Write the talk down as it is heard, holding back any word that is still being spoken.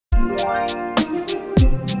Hey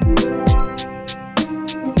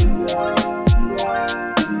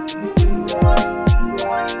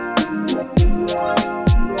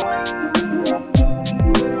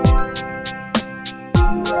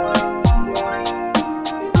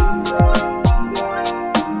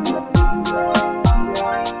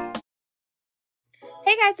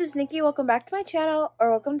guys, it's Nikki. Welcome back to my channel, or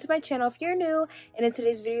welcome to my channel if you're new. And in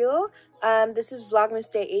today's video, this is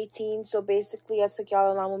Vlogmas Day 18. So basically, I took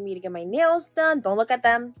y'all along with me to get my nails done. Don't look at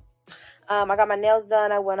them. I got my nails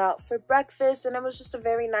done. I went out for breakfast, and it was just a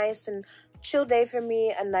very nice and chill day for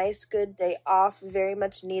me. A nice, good day off, very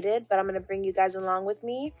much needed. But I'm gonna bring you guys along with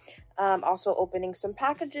me. Also opening some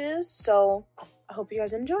packages. So I hope you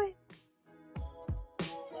guys enjoy.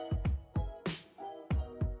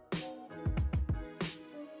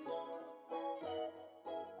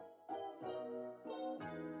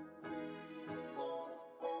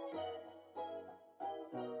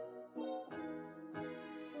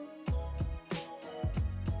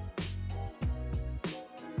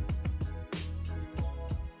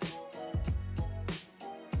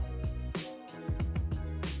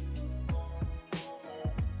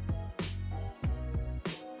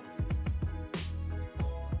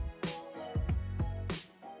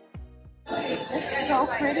 It's so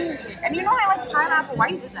pretty. And you know I like pineapple. Why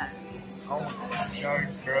you did that? Oh my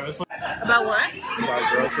god, girls. About what?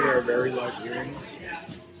 About girls who wear very large earrings.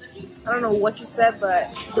 I don't know what you said,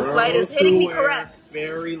 but this light is hitting me correct.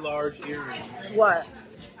 Very large earrings. What?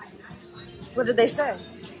 What did they say?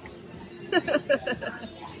 You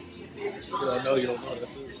don't know, you don't know. That's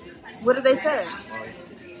it. What did they say?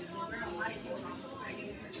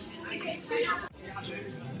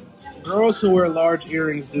 Girls who wear large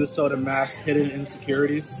earrings do so to mask hidden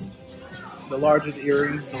insecurities. The larger the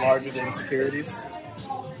earrings, the larger the insecurities.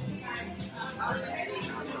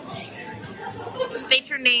 State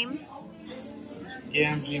your name.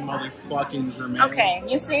 AMG motherfucking Jermaine. Okay,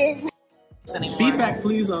 you see? Feedback,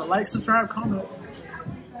 please. Like, subscribe, comment.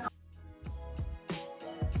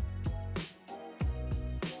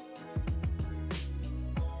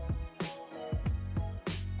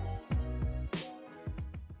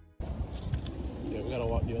 Yeah, we gotta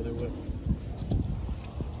walk the other way.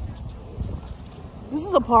 This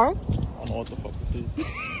is a park? I don't know what the fuck this is.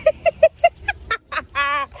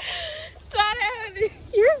 Dada,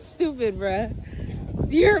 you're stupid, bruh.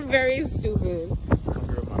 You're very stupid.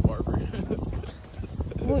 You're my barber.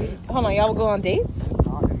 Wait, hold on, y'all will go on dates?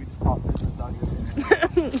 Nah, we just talk business out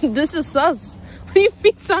here. This is sus. What do you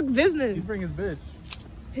mean talk business? He bring his bitch.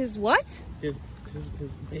 His what? His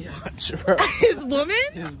bitch, bro. His woman?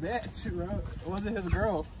 His bitch, bro. It wasn't his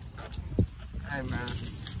girl. Hey, man.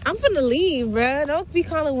 I'm finna leave, bruh. Don't be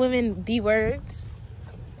calling women B words.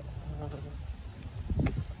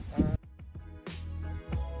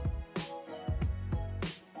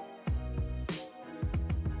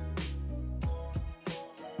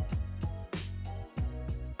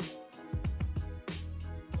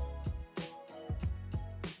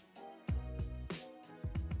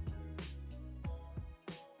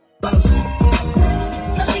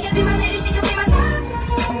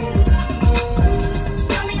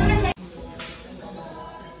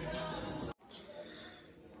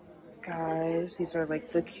 Guys, these are like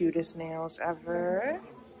the cutest nails ever.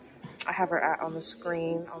 I have her on the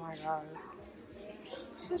screen. Oh my god.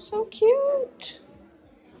 This is so cute.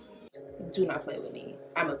 Do not play with me.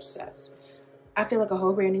 I'm obsessed. I feel like a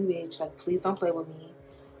whole brand new bitch. Like, please don't play with me.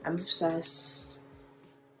 I'm obsessed.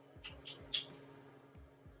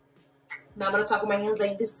 Now I'm gonna talk with my hands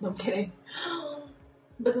like this. No, I'm kidding.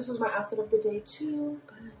 But this was my outfit of the day too.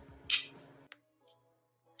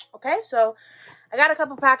 Okay, so I got a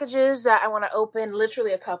couple packages that I want to open.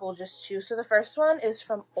 Literally a couple, just two. So the first one is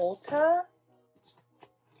from Ulta.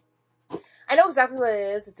 I know exactly what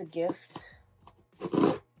it is. It's a gift.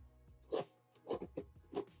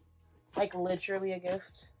 Like literally a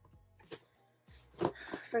gift.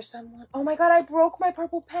 For someone. Oh my god, I broke my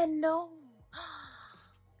purple pen. No.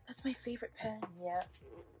 That's my favorite pen. Yeah.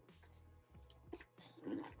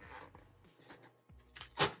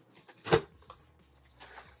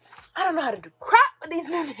 I don't know how to do crap with these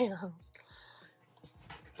new nails.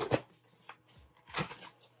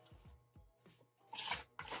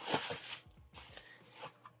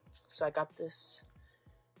 So I got this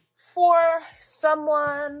for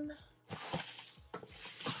someone.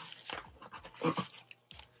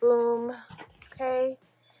 Boom. Okay.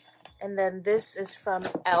 And then this is from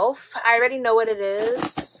Elf. I already know what it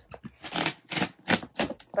is,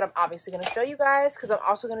 but I'm obviously going to show you guys because I'm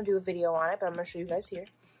also going to do a video on it, but I'm going to show you guys here.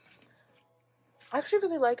 I actually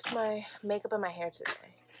really liked my makeup and my hair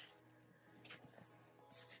today.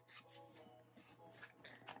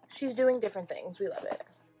 she's doing different things. We love it.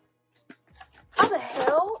 How the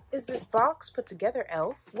hell is this box put together,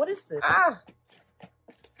 Elf? What is this? Ah!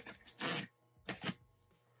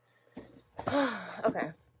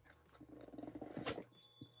 Okay.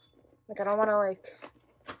 Like, I don't want to, like,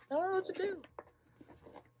 I don't know what to do.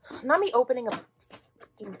 Not me opening a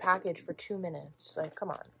fucking package for 2 minutes. Like,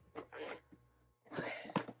 come on. Okay.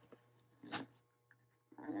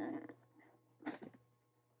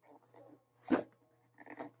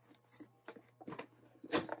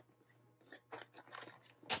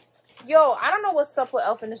 Yo, I don't know what's up with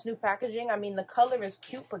Elf in this new packaging. I mean, the color is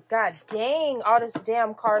cute, but god dang, all this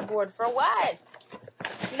damn cardboard for what?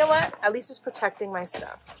 You know what? At least it's protecting my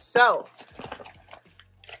stuff. So,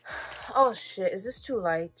 oh shit, is this too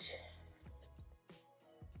light?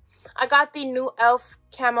 I got the new Elf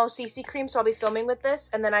Camo CC cream, so I'll be filming with this.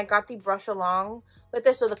 And then I got the brush along with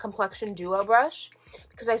this, so the Complexion Duo brush.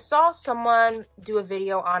 Because I saw someone do a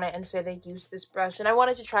video on it and say they used this brush. And I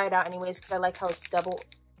wanted to try it out anyways, because I like how it's double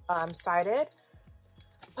sided.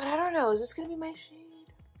 But I don't know, is this gonna be my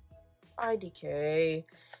shade? IDK.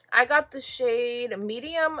 I got the shade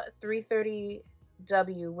medium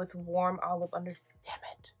 330W with warm olive under. Damn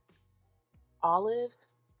it. Olive?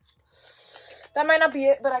 That might not be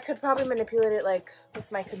it, but I could probably manipulate it like with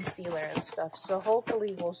my concealer and stuff. So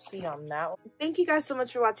hopefully we'll see on that one. Thank you guys so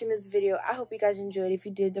much for watching this video. I hope you guys enjoyed. If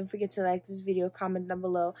you did, don't forget to like this video, comment down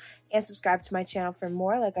below, and subscribe to my channel for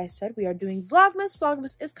more. Like I said, we are doing Vlogmas.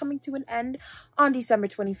 Vlogmas is coming to an end on December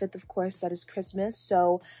 25th, of course. That is Christmas.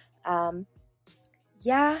 So,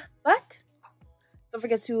 yeah. But don't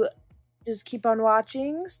forget to just keep on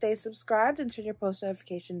watching, stay subscribed, and turn your post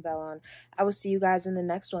notification bell on. I will see you guys in the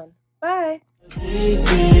next one. Bye. To you,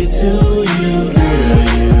 girl,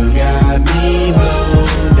 you got me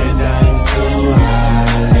blown, and I'm so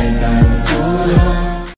high, and I'm so low.